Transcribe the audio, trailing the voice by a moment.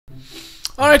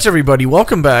Alright everybody,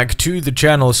 welcome back to the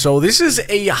channel. So this is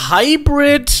a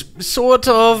hybrid, sort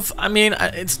of,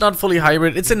 it's not fully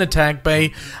hybrid, it's an attack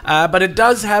bay, but it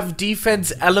does have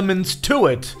defense elements to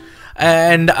it.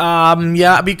 And,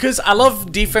 yeah, because I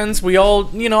love defense, we all,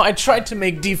 I tried to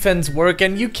make defense work,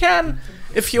 and you can,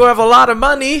 if you have a lot of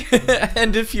money,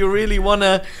 and if you really want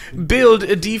to build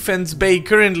a defense bay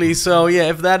currently. So yeah,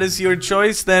 if that is your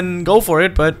choice, then go for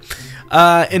it, but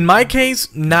in my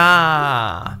case,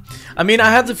 nah. I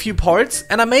had a few parts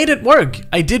and I made it work.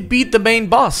 I did beat the main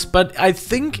boss, but I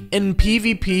think in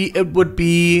PvP it would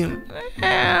be,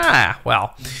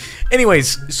 well.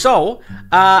 Anyways, so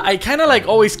I kind of like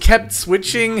always kept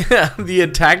switching the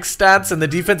attack stats and the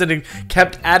defense, and it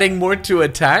kept adding more to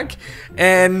attack.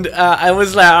 And I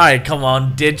was like, alright, come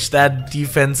on, ditch that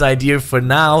defense idea for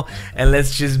now, and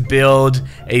let's just build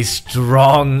a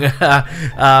strong,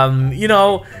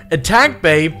 attack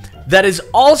bay that is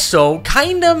also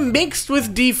kind of mixed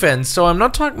with defense. So I'm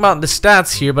not talking about the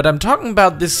stats here, but I'm talking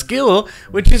about the skill,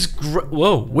 which is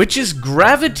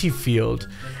gravity field.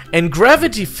 And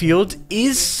gravity field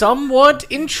is somewhat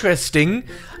interesting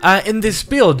in this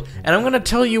build, and I'm gonna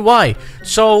tell you why.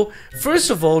 So first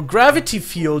of all, gravity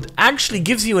field actually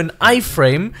gives you an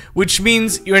iframe, which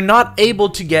means you're not able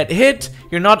to get hit,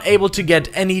 you're not able to get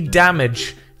any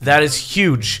damage. That is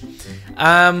huge.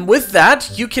 With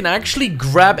that, you can actually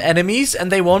grab enemies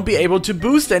and they won't be able to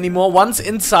boost anymore once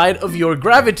inside of your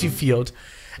gravity field.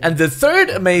 And the third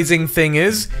amazing thing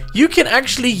is, you can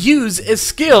actually use a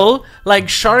skill like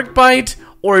Shark Bite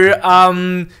or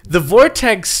the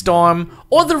Vortex Storm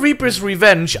or the Reaper's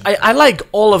Revenge. I like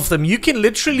all of them. You can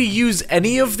literally use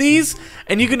any of these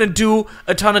and you're gonna do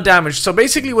a ton of damage. So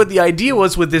basically what the idea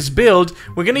was with this build,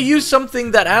 we're gonna use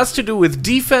something that has to do with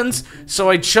defense, so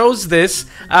I chose this.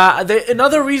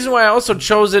 Another reason why I also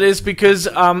chose it is because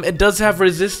it does have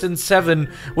resistance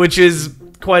 7, which is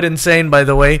quite insane, by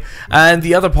the way, and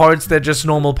the other parts, they're just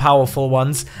normal powerful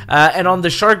ones. And on the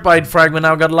Shark Bite fragment,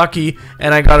 I got lucky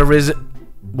and I got a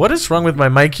what is wrong with my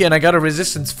mic here? And I got a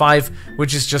resistance 5,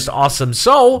 which is just awesome.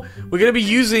 So we're gonna be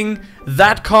using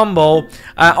that combo.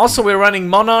 Also, we're running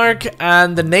Monarch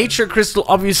and the Nature Crystal.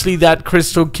 Obviously, that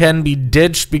crystal can be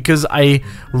ditched because I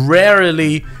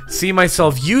rarely see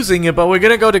myself using it. But we're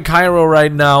gonna go to Cairo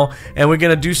right now and we're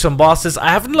gonna do some bosses. I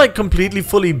haven't like completely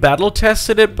fully battle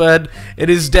tested it, but it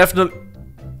is definitely.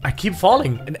 I keep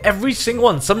falling in every single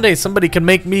one. Someday somebody can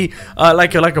make me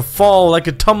like a fall, like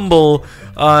a tumble,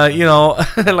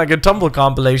 like a tumble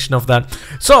compilation of that.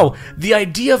 So the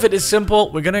idea of it is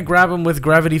simple. We're gonna grab him with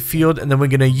gravity field, and then we're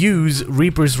gonna use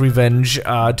Reaper's Revenge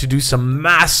to do some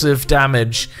massive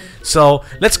damage. So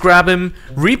let's grab him,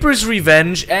 Reaper's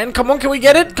Revenge, and come on, can we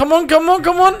get it? Come on, come on,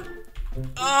 come on.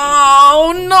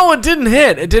 Oh no, it didn't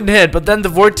hit, but then the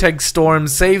Vortex Storm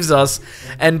saves us.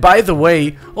 And by the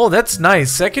way, oh, that's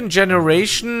nice, second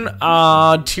generation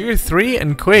tier 3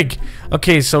 and quick.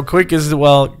 Okay, so quick is,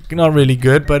 well, not really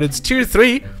good, but it's tier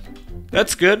 3.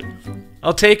 That's good,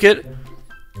 I'll take it.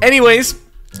 Anyways,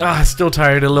 still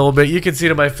tired a little bit. You can see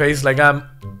it on my face, like I'm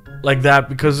like that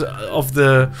because of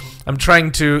I'm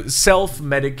trying to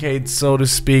self-medicate, so to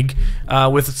speak,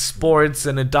 with sports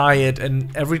and a diet,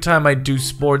 and every time I do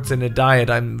sports and a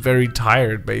diet, I'm very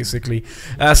tired, basically.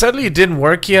 Sadly, it didn't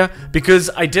work here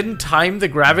because I didn't time the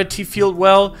gravity field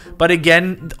well, but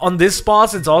again, on this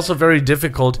boss, it's also very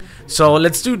difficult. So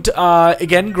let's do,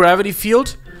 again, gravity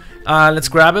field. Let's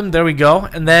grab him, there we go,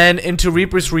 and then into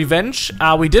Reaper's Revenge.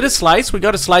 We did a slice, we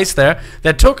got a slice there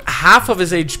that took half of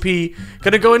his HP.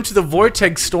 Gonna go into the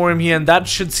Vortex Storm here, and that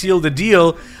should seal the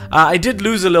deal. I did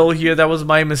lose a little here, that was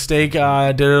my mistake.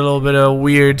 I did a little bit of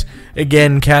weird,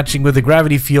 again, catching with the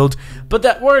gravity field, but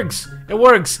that works, it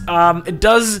works. It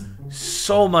does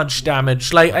so much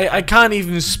damage. Like, I can't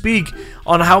even speak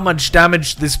on how much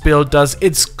damage this build does.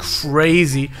 It's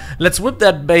crazy. Let's whip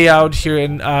that bay out here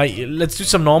and let's do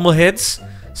some normal hits.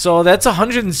 So that's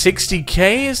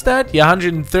 160k, is that? Yeah,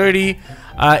 130.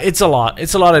 It's a lot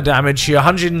of damage here.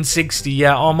 160,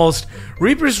 yeah, almost.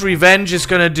 Reaper's Revenge is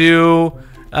gonna do,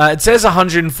 it says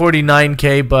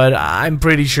 149k, but I'm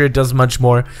pretty sure it does much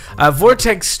more.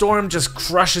 Vortex Storm just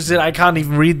crushes it. I can't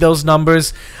even read those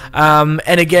numbers. And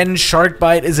again, Shark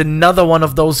Bite is another one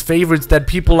of those favorites that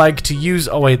people like to use.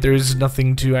 Oh wait, there's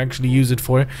nothing to actually use it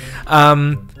for.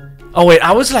 Oh wait,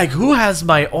 I was like, who has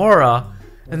my aura?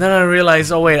 And then I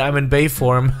realized, oh wait, I'm in bay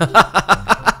form.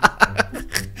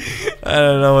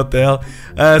 don't know what the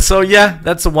hell. So yeah,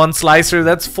 that's a one slicer.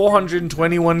 That's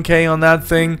 421k on that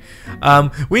thing.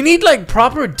 We need like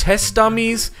proper test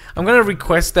dummies. I'm gonna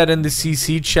request that in the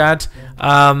CC chat.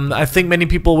 I think many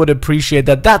people would appreciate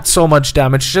that. That's so much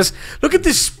damage. Just look at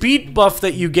the speed buff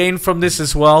that you gain from this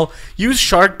as well. Use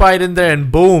Shark Bite in there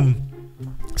and boom.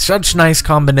 Such nice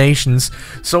combinations.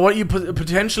 So what you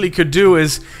potentially could do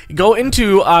is go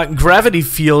into gravity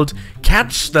field,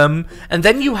 catch them, and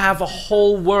then you have a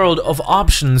whole world of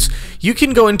options. You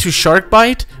can go into Shark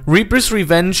Bite, Reaper's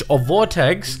Revenge, or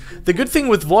Vortex. The good thing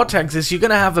with Vortex is you're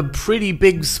gonna have a pretty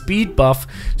big speed buff.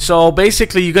 So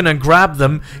basically you're gonna grab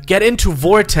them, get into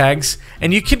Vortex,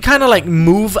 and you can kind of like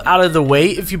move out of the way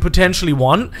if you potentially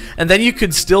want, and then you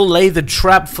could still lay the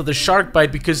trap for the Shark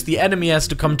Bite because the enemy has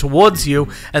to come towards you,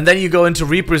 and then you go into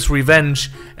Reaper's Revenge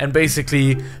and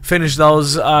basically finish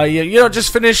those, you know,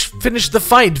 just finish the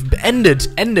fight, end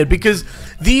it, because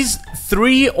these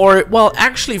 3 or, well,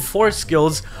 actually 4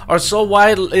 skills are so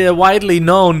widely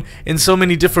known in so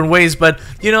many different ways, but,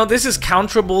 you know, this is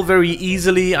counterable very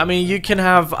easily. I mean, you can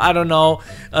have, I don't know,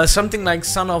 something like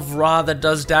Son of Ra that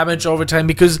does damage over time,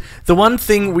 because the one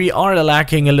thing we are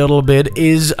lacking a little bit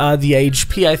is the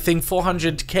HP. I think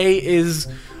 400k is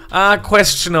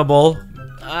questionable,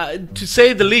 to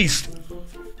say the least.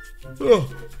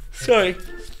 Oh, sorry.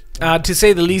 To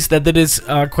say the least, that it is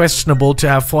questionable to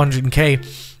have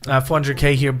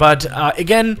 400k here, but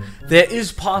again, there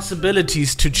is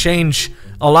possibilities to change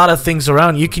a lot of things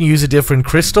around. You can use a different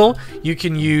crystal. You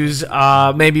can use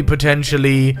maybe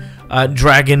potentially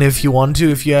dragon if you want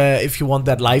to, if you want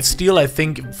that lifesteal. I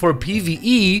think for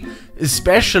PvE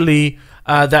especially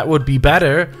that would be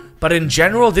better. But in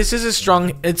general, this is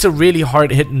it's a really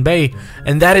hard-hitting bay,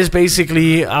 and that is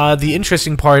basically the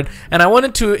interesting part. And I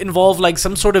wanted to involve like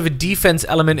some sort of a defense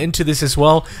element into this as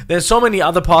well. There's so many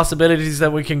other possibilities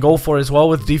that we can go for as well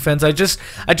with defense. I just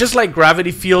like gravity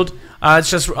field.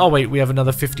 It's just, oh wait, we have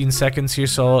another 15 seconds here,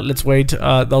 so let's wait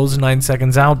those 9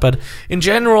 seconds out. But in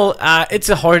general, it's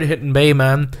a hard-hitting bay,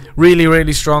 man. Really,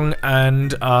 really strong,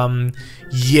 and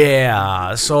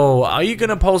yeah. So, are you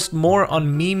gonna post more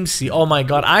on Memesy? Oh my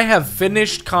god, I have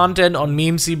finished content on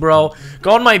Memesy, bro.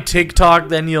 Go on my TikTok,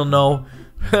 then you'll know.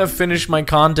 Finish my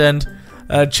content.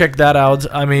 Check that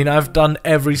out. I mean, I've done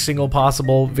every single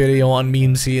possible video on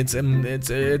Memesy.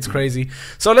 It's crazy.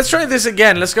 So let's try this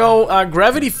again. Let's go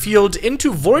gravity field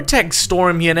into vortex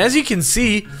storm here, and as you can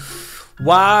see,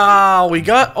 wow, we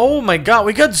got, oh my god,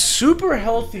 we got super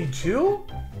healthy too.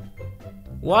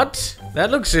 What? That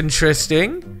looks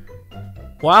interesting.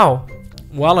 Wow.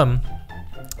 Well,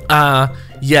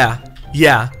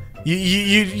 yeah.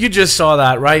 You just saw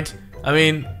that, right? I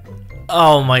mean,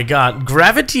 oh my god.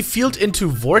 Gravity field into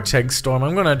vortex storm.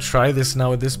 I'm gonna try this now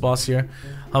with this boss here.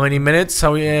 How many minutes?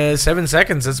 7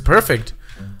 seconds. That's perfect.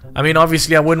 I mean,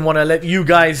 obviously, I wouldn't want to let you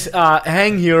guys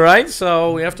hang here, right?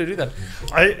 So we have to do that.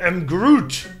 I am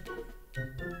Groot.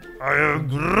 I am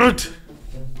Groot.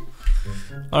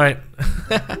 Alright.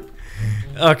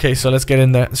 Okay, so let's get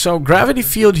in there. So, gravity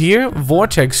field here,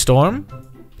 vortex storm.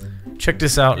 Check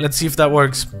this out. Let's see if that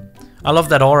works. I love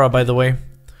that aura, by the way.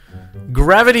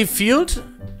 Gravity field.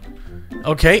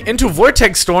 Okay, into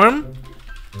vortex storm.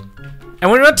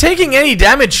 And we're not taking any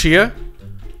damage here.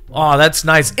 Oh, that's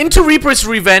nice. Into Reaper's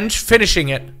Revenge, finishing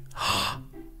it.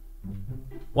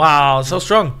 Wow, so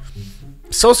strong.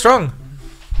 So strong.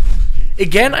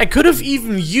 Again, I could have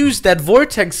even used that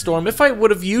vortex storm. If I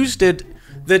would have used it,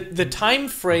 the time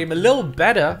frame a little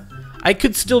better, I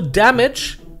could still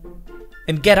damage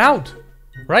and get out,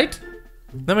 right?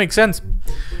 That makes sense.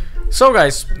 So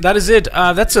guys, that is it.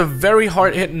 That's a very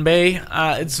hard-hitting bay.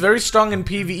 It's very strong in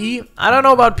PvE. I don't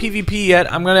know about PvP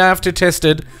yet. I'm gonna have to test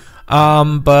it.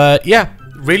 But yeah,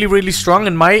 really, really strong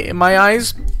in my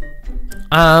eyes.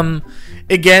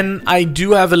 Again, I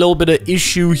do have a little bit of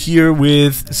issue here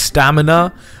with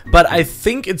stamina, but I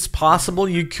think it's possible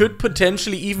you could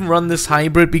potentially even run this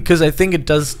hybrid because I think it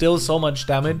does still so much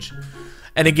damage.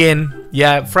 And again,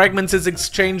 yeah, fragments is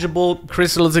exchangeable,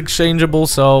 crystal is exchangeable,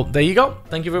 so there you go.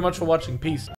 Thank you very much for watching. Peace.